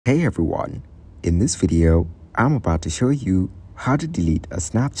Hey everyone, in this video, I'm about to show you how to delete a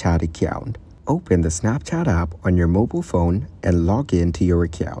Snapchat account. Open the Snapchat app on your mobile phone and log in to your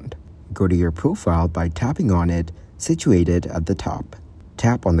account. Go to your profile by tapping on it situated at the top.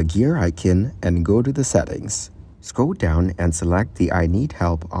 Tap on the gear icon and go to the settings. Scroll down and select the I need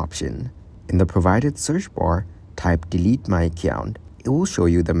help option. In the provided search bar, type delete my account. It will show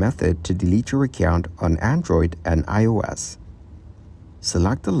you the method to delete your account on Android and iOS.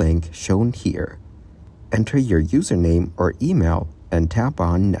 Select the link shown here. Enter your username or email and tap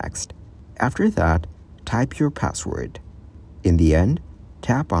on Next. After that, type your password. In the end,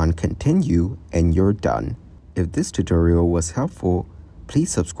 tap on Continue and you're done. If this tutorial was helpful, please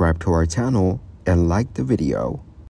subscribe to our channel and like the video.